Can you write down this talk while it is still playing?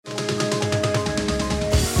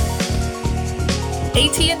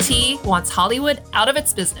AT&T wants Hollywood out of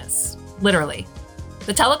its business, literally.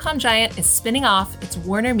 The telecom giant is spinning off its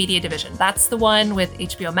Warner Media division. That's the one with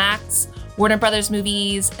HBO Max, Warner Brothers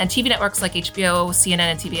movies, and TV networks like HBO, CNN,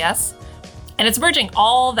 and TBS. And it's merging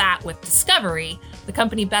all that with Discovery, the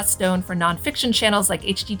company best known for nonfiction channels like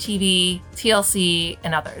HGTV, TLC,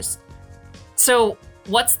 and others. So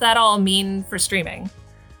what's that all mean for streaming?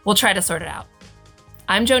 We'll try to sort it out.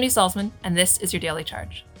 I'm Joni Salzman, and this is your Daily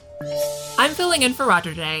Charge. I'm filling in for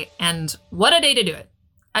Roger today, and what a day to do it.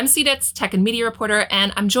 I'm CNET's tech and media reporter,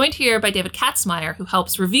 and I'm joined here by David Katzmeyer, who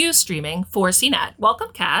helps review streaming for CNET.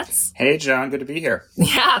 Welcome, Katz. Hey, John. Good to be here.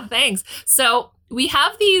 Yeah, thanks. So we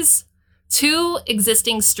have these two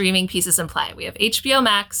existing streaming pieces in play. We have HBO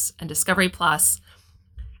Max and Discovery Plus,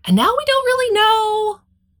 and now we don't really know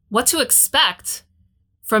what to expect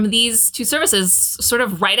from these two services sort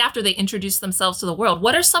of right after they introduce themselves to the world.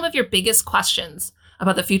 What are some of your biggest questions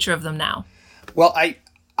about the future of them now? Well, I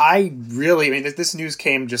mean, this news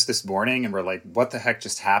came just this morning and we're like, what the heck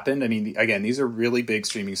just happened? I mean, again, these are really big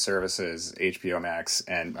streaming services, HBO Max,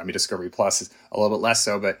 and I mean, Discovery Plus is a little bit less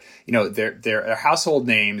so, but you know, they're household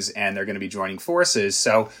names and they're going to be joining forces.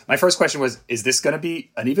 So my first question was, is this going to be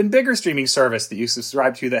an even bigger streaming service that you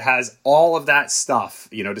subscribe to that has all of that stuff,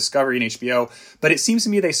 you know, Discovery and HBO? But it seems to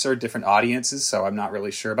me they serve different audiences, so I'm not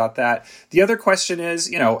really sure about that. The other question is,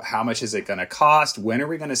 you know, how much is it going to cost? When are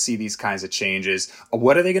we going to see these kinds of changes?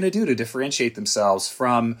 What are they going to do to differentiate themselves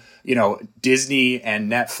from, you know, Disney and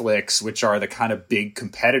Netflix, which are the kind of big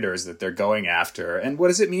competitors that they're going after? And what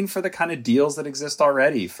does it mean for the kind of deals that exist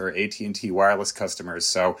already for AT&T wireless customers?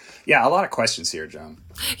 So, yeah, a lot of questions here, Joan.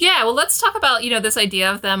 Yeah, well, let's talk about, you know, this idea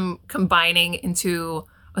of them combining into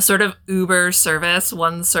a sort of Uber service,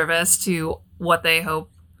 one service to what they hope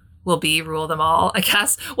will be rule them all. I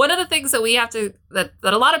guess one of the things that we have to, that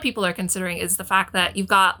a lot of people are considering is the fact that you've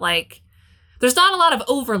got like, there's not a lot of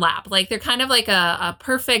overlap. Like they're kind of like a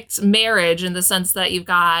perfect marriage in the sense that you've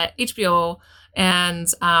got HBO and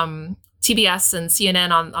TBS and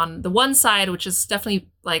CNN on the one side, which is definitely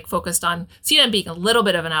like focused on CNN being a little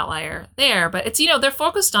bit of an outlier there. But it's, you know, they're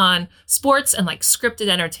focused on sports and like scripted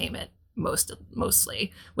entertainment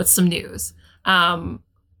mostly with some news. And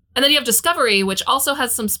then you have Discovery, which also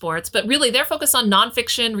has some sports, but really they're focused on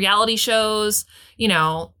nonfiction reality shows, you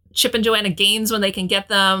know, Chip and Joanna Gaines when they can get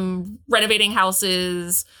them, renovating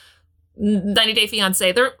houses, 90 Day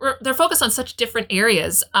Fiancé. They're focused on such different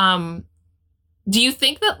areas. Do you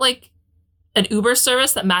think that like an Uber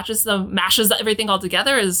service that mashes everything all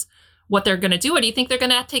together is what they're going to do? Or do you think they're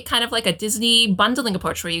going to take kind of like a Disney bundling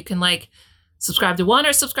approach where you can like subscribe to one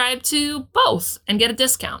or subscribe to both and get a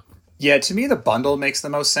discount? Yeah, to me, the bundle makes the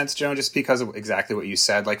most sense, Joan, just because of exactly what you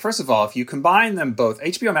said. Like, first of all, if you combine them both,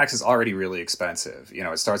 HBO Max is already really expensive. You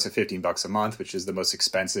know, it starts at $15 a month, which is the most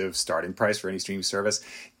expensive starting price for any streaming service.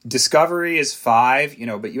 Discovery is $5, you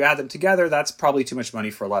know, but you add them together, that's probably too much money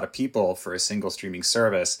for a lot of people for a single streaming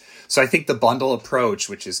service. So I think the bundle approach,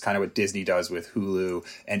 which is kind of what Disney does with Hulu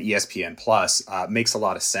and ESPN Plus, makes a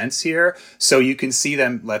lot of sense here. So you can see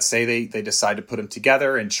them, let's say they decide to put them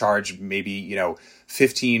together and charge maybe, you know,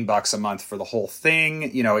 $15 a month for the whole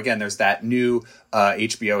thing. You know, again, there's that new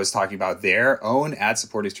HBO is talking about their own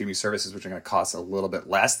ad-supported streaming services, which are going to cost a little bit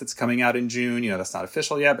less. That's coming out in June. You know, that's not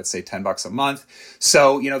official yet, but say $10 a month.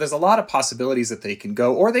 So, you know, there's a lot of possibilities that they can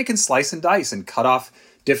go, or they can slice and dice and cut off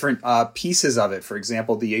different pieces of it. For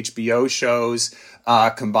example, the HBO shows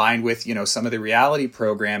combined with, you know, some of the reality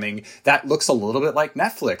programming that looks a little bit like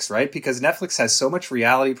Netflix, right? Because Netflix has so much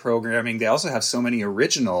reality programming. They also have so many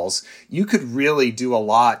originals. You could really do a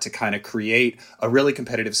lot to kind of create a really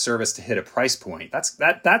competitive service to hit a price point.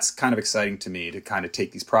 That's kind of exciting to me, to kind of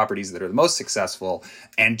take these properties that are the most successful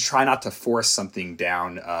and try not to force something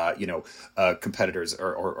down, competitors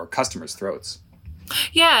or customers' throats.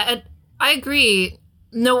 Yeah, and I agree.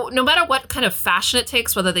 No matter what kind of fashion it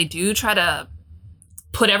takes, whether they do try to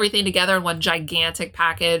put everything together in one gigantic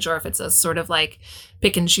package or if it's a sort of like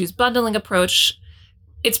pick and choose bundling approach,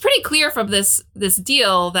 it's pretty clear from this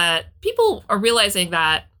deal that people are realizing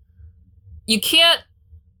that you can't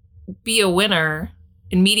be a winner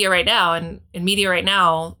in media right now. And in media right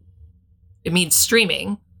now, it means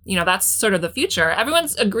streaming. You know, that's sort of the future. Everyone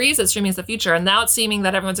agrees that streaming is the future. And now it's seeming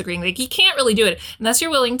that everyone's agreeing like you can't really do it unless you're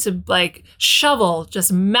willing to like shovel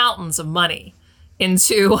just mountains of money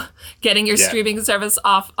into getting your streaming service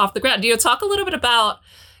off the ground. Do you talk a little bit about,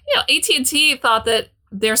 you know, AT&T thought that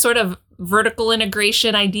their sort of vertical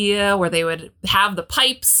integration idea where they would have the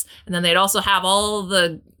pipes and then they'd also have all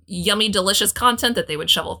the yummy, delicious content that they would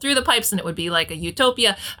shovel through the pipes and it would be like a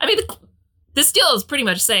utopia. I mean, this deal is pretty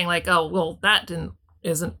much saying like, oh, well, that didn't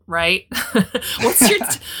isn't right. what's your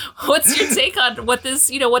what's your take on what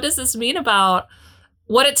this, what does this mean about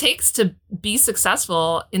what it takes to be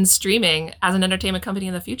successful in streaming as an entertainment company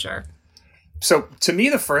in the future? So to me,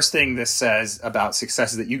 the first thing this says about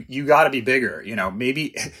success is that you got to be bigger.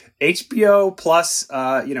 Maybe HBO plus,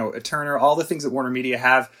 Turner, all the things that Warner Media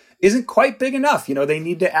have isn't quite big enough. They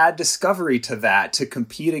need to add Discovery to that to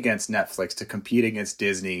compete against Netflix, to compete against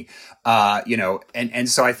Disney. And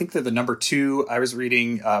so I think that the number two, I was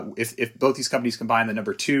reading, if both these companies combine, the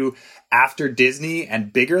number two after Disney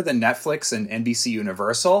and bigger than Netflix and NBC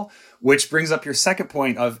Universal, which brings up your second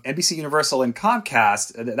point of NBC Universal and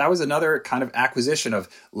Comcast. That was another kind of acquisition of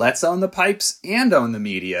let's own the pipes and own the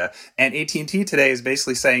media. And AT&T today is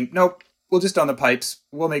basically saying, nope, we'll just own the pipes.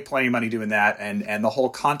 We'll make plenty of money doing that. And the whole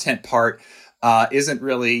content part isn't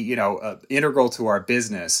really, integral to our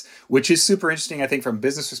business, which is super interesting, I think, from a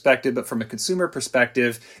business perspective. But from a consumer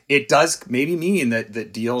perspective, it does maybe mean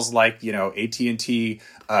that deals like, AT&T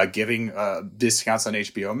giving discounts on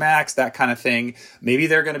HBO Max, that kind of thing, maybe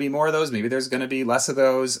there are going to be more of those. Maybe there's going to be less of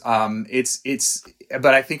those.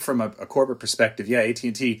 But I think from a corporate perspective, yeah,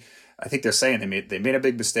 AT&T, I think they're saying they made a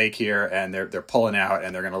big mistake here, and they're pulling out,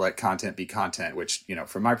 and they're going to let content be content, which,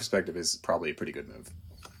 from my perspective, is probably a pretty good move.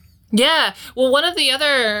 Yeah. Well, one of the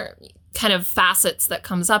other kind of facets that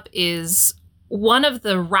comes up is one of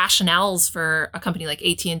the rationales for a company like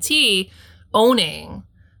AT&T owning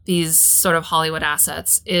these sort of Hollywood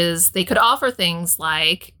assets is they could offer things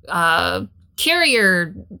like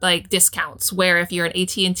carrier like discounts, where if you're an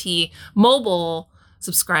AT&T mobile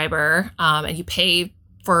subscriber and you pay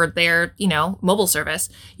for their, mobile service,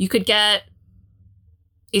 you could get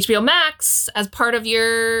HBO Max as part of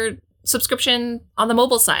your subscription on the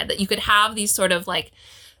mobile side, that you could have these sort of like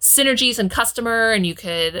synergies in customer, and you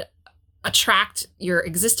could attract your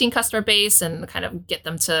existing customer base and kind of get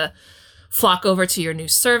them to flock over to your new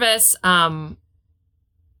service.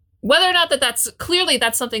 Whether or not that's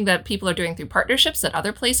something that people are doing through partnerships at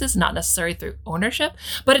other places, not necessarily through ownership,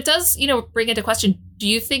 but it does, bring into question, do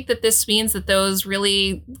you think that this means that those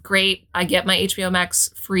really great, I get my HBO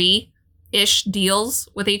Max free-ish deals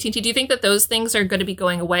with AT&T, do you think that those things are going to be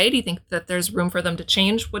going away? Do you think that there's room for them to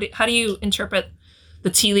change? How do you interpret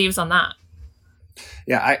the tea leaves on that?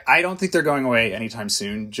 Yeah, I don't think they're going away anytime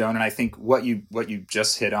soon, Joan. And I think what you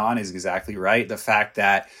just hit on is exactly right. The fact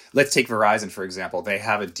that, let's take Verizon, for example. They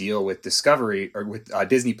have a deal with Discovery or with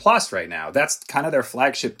Disney Plus right now. That's kind of their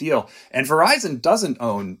flagship deal. And Verizon doesn't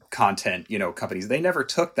own content, companies. They never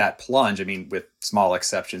took that plunge. I mean, with small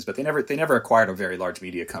exceptions, but they never acquired a very large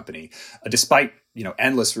media company, despite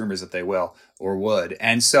endless rumors that they will or would.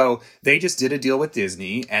 And so they just did a deal with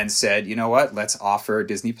Disney and said, you know what, let's offer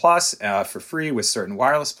Disney Plus for free with certain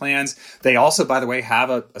wireless plans. They also, by the way, have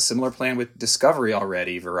a similar plan with Discovery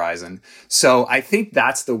already, Verizon. So I think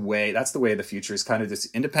that's the way the future is, kind of this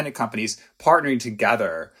independent companies partnering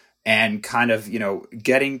together and kind of,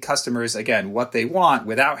 getting customers, again, what they want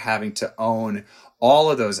without having to own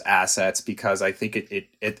all of those assets, because I think it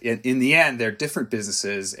in the end, they're different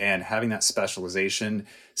businesses, and having that specialization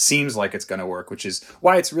seems like it's going to work, which is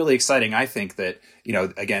why it's really exciting. I think that,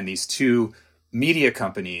 again, these two media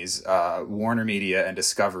companies, Warner Media and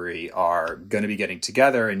Discovery, are going to be getting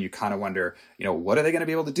together, and you kind of wonder, what are they going to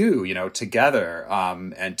be able to do, together,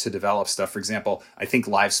 and to develop stuff. For example, I think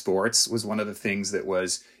live sports was one of the things that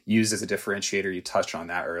was used as a differentiator. You touched on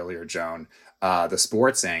that earlier, Joan. The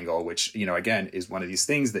sports angle, which, again, is one of these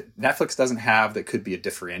things that Netflix doesn't have that could be a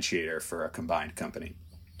differentiator for a combined company.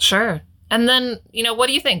 Sure. And then, what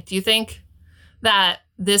do you think? Do you think that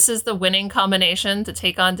this is the winning combination to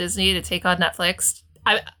take on Disney, to take on Netflix?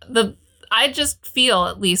 I just feel,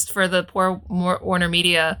 at least for the poor Warner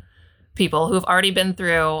Media people who have already been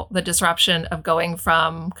through the disruption of going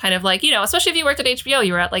from kind of like, especially if you worked at HBO,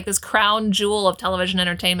 you were at like this crown jewel of television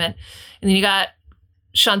entertainment, and then you got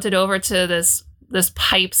shunted over to this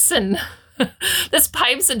pipes and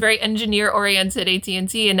very engineer oriented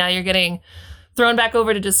AT&T, and now you're getting thrown back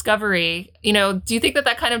over to Discovery. Do you think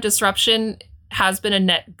that kind of disruption has been a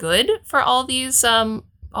net good for all these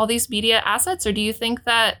media assets, or do you think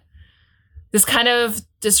that this kind of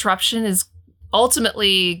disruption is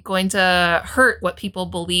ultimately going to hurt what people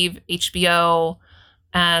believe HBO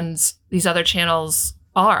and these other channels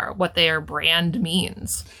are, what their brand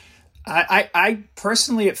means? I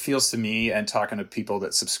personally, it feels to me, and talking to people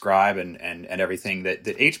that subscribe and everything, that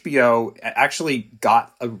HBO actually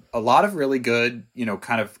got a lot of really good,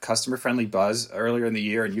 kind of customer friendly buzz earlier in the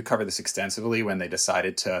year. And you cover this extensively, when they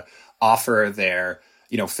decided to offer their,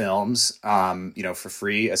 films, for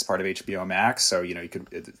free as part of HBO Max. So, you could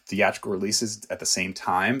theatrical releases at the same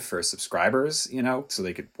time for subscribers, so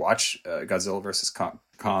they could watch Godzilla versus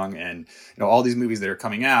Kong and, all these movies that are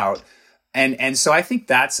coming out. And so I think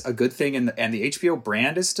that's a good thing. And the HBO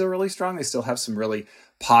brand is still really strong. They still have some really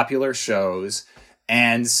popular shows.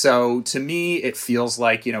 And so to me, it feels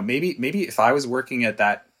like, maybe if I was working at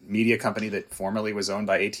that media company that formerly was owned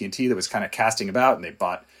by AT&T that was kind of casting about, and they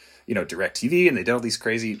bought, DirecTV, and they did all these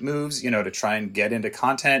crazy moves, to try and get into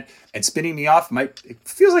content, and spinning me off it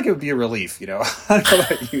feels like it would be a relief, I don't know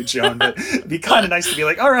about you, Joan, but it'd be kind of nice to be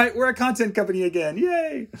like, all right, we're a content company again.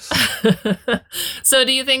 Yay. So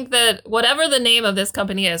do you think that whatever the name of this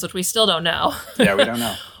company is, which we still don't know. Yeah, we don't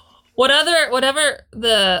know. Whatever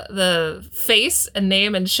the face and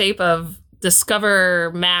name and shape of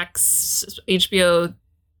Discover Max, HBO,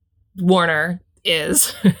 Warner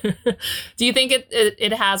is, do you think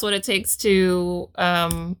it has what it takes to at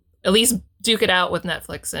least duke it out with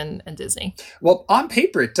Netflix and Disney? Well, on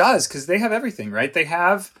paper it does, because they have everything, right? They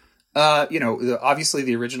have obviously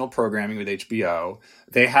the original programming with HBO.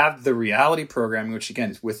 They have the reality programming, which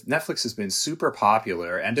again with Netflix has been super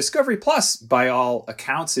popular, and Discovery Plus, by all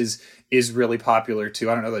accounts, is really popular too.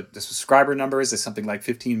 I don't know the subscriber numbers, is something like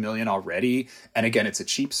 15 million already, and again, it's a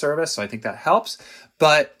cheap service, so I think that helps.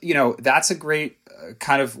 But that's a great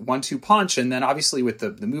kind of 1-2 punch. And then obviously with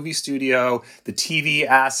the movie studio, the TV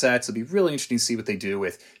assets, it'll be really interesting to see what they do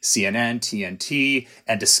with CNN, TNT,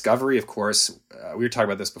 and Discovery. Of course, we were talking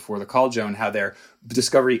about this before the call, Joan, how their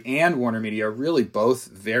Discovery and Warner Media are really both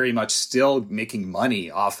very much still making money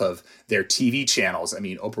off of their TV channels. I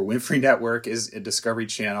mean, Oprah Winfrey Network is a Discovery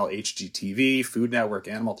Channel, HGTV, Food Network,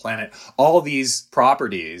 Animal Planet. All these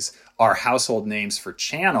properties are household names for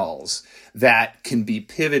channels that can be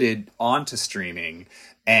pivoted onto streaming.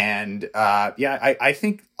 And I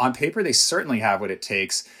think on paper, they certainly have what it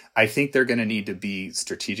takes. I think they're going to need to be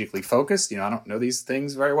strategically focused. I don't know these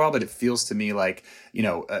things very well, but it feels to me like,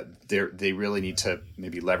 they really need to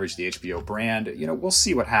maybe leverage the HBO brand. We'll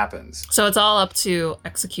see what happens. So it's all up to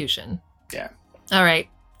execution. Yeah. All right.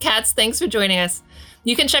 Katz, thanks for joining us.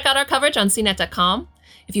 You can check out our coverage on cnet.com.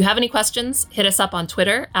 If you have any questions, hit us up on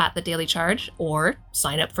Twitter @The Daily Charge, or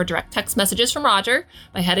sign up for direct text messages from Roger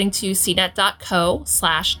by heading to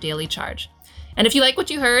cnet.co/dailycharge. And if you like what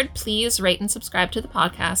you heard, please rate and subscribe to the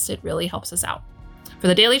podcast. It really helps us out. For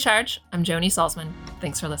The Daily Charge, I'm Joni Salzman.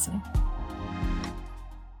 Thanks for listening.